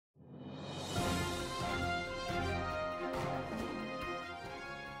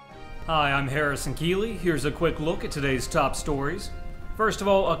Hi, I'm Harrison Keeley. Here's a quick look at today's top stories. First of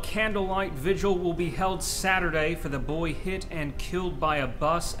all, a candlelight vigil will be held Saturday for the boy hit and killed by a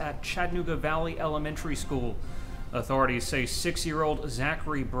bus at Chattanooga Valley Elementary School. Authorities say 6-year-old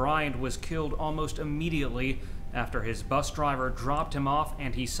Zachary Bryant was killed almost immediately after his bus driver dropped him off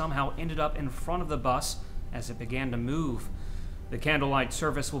and he somehow ended up in front of the bus as it began to move. The candlelight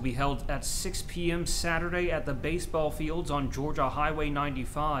service will be held at 6 p.m. Saturday at the baseball fields on Georgia Highway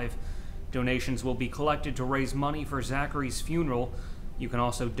 95. Donations will be collected to raise money for Zachary's funeral. You can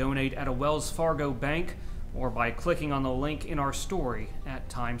also donate at a Wells Fargo bank or by clicking on the link in our story at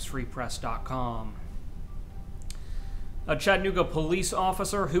timesfreepress.com. A Chattanooga police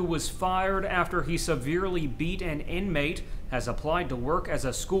officer who was fired after he severely beat an inmate has applied to work as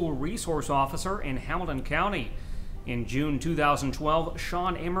a school resource officer in Hamilton County. In June 2012,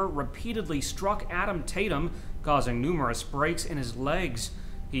 Sean Emmer repeatedly struck Adam Tatum, causing numerous breaks in his legs.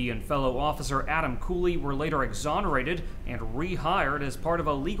 He and fellow officer Adam Cooley were later exonerated and rehired as part of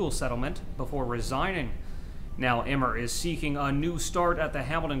a legal settlement before resigning. Now Emmer is seeking a new start at the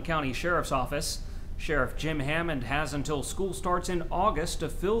Hamilton County Sheriff's Office. Sheriff Jim Hammond has until school starts in August to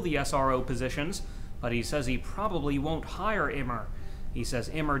fill the SRO positions, but he says he probably won't hire Emmer. He says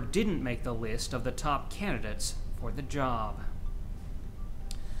Emmer didn't make the list of the top candidates for the job.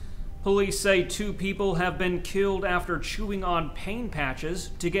 Police say 2 people have been killed after chewing on pain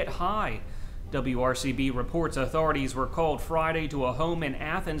patches to get high. WRCB reports authorities were called Friday to a home in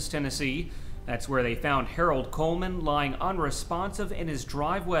Athens, Tennessee. That's where they found Harold Coleman lying unresponsive in his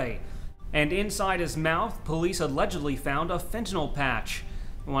driveway. And inside his mouth, police allegedly found a fentanyl patch.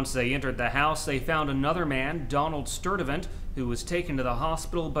 Once they entered the house, they found another man, Donald Sturdivant, who was taken to the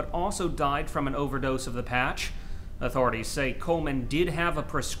hospital but also died from an overdose of the patch. Authorities say Coleman did have a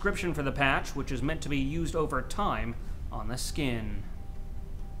prescription for the patch, which is meant to be used over time on the skin.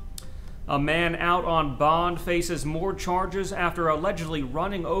 A man out on bond faces more charges after allegedly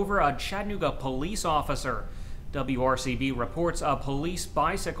running over a Chattanooga police officer. WRCB reports a police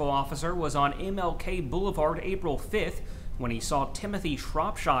bicycle officer was on MLK Boulevard April 5th when he saw Timothy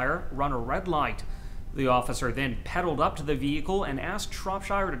Shropshire run a red light. The officer then pedaled up to the vehicle and asked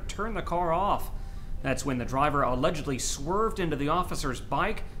Shropshire to turn the car off. That's when the driver allegedly swerved into the officer's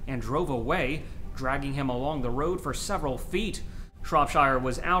bike and drove away, dragging him along the road for several feet. Shropshire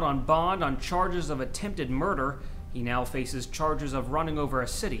was out on bond on charges of attempted murder. He now faces charges of running over a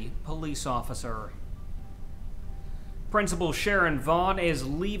city police officer. Principal Sharon Vaughn is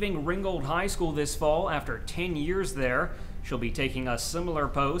leaving Ringgold High School this fall after 10 years there. She'll be taking a similar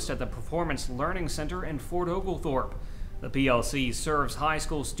post at the Performance Learning Center in Fort Oglethorpe. The PLC serves high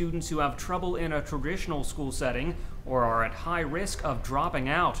school students who have trouble in a traditional school setting or are at high risk of dropping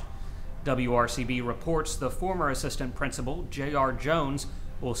out. WRCB reports the former assistant principal, J.R. Jones,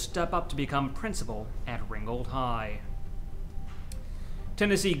 will step up to become principal at Ringgold High.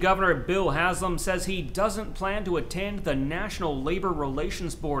 Tennessee Governor Bill Haslam says he doesn't plan to attend the National Labor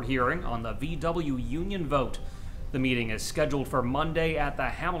Relations Board hearing on the VW union vote. The meeting is scheduled for Monday at the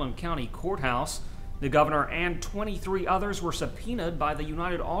Hamilton County Courthouse. The governor and 23 others were subpoenaed by the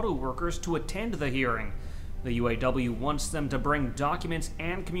United Auto Workers to attend the hearing. The UAW wants them to bring documents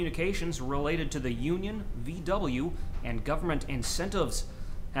and communications related to the union, VW, and government incentives.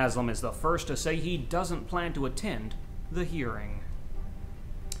 Haslam is the first to say he doesn't plan to attend the hearing.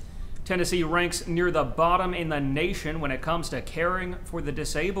 Tennessee ranks near the bottom in the nation when it comes to caring for the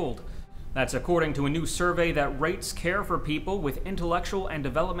disabled. That's according to a new survey that rates care for people with intellectual and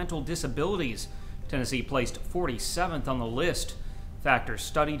developmental disabilities. Tennessee placed 47th on the list. Factors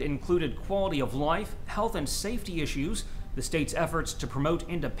studied included quality of life, health and safety issues, the state's efforts to promote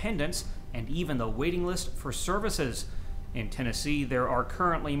independence, and even the waiting list for services. In Tennessee, there are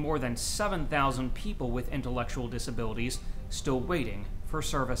currently more than 7,000 people with intellectual disabilities still waiting for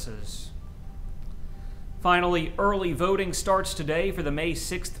services. Finally, early voting starts today for the May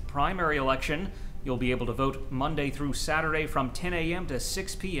 6th primary election. You'll be able to vote Monday through Saturday from 10 a.m. to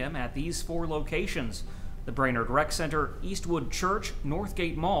 6 p.m. at these 4 locations: the Brainerd Rec Center, Eastwood Church,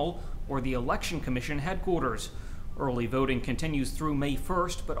 Northgate Mall, or the Election Commission headquarters. Early voting continues through May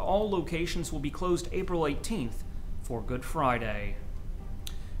 1st, but all locations will be closed April 18th for Good Friday.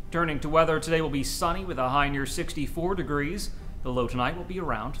 Turning to weather, today will be sunny with a high near 64 degrees. The low tonight will be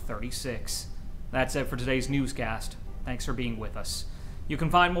around 36. That's it for today's newscast. Thanks for being with us. You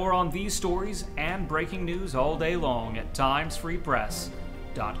can find more on these stories and breaking news all day long at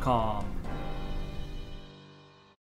timesfreepress.com.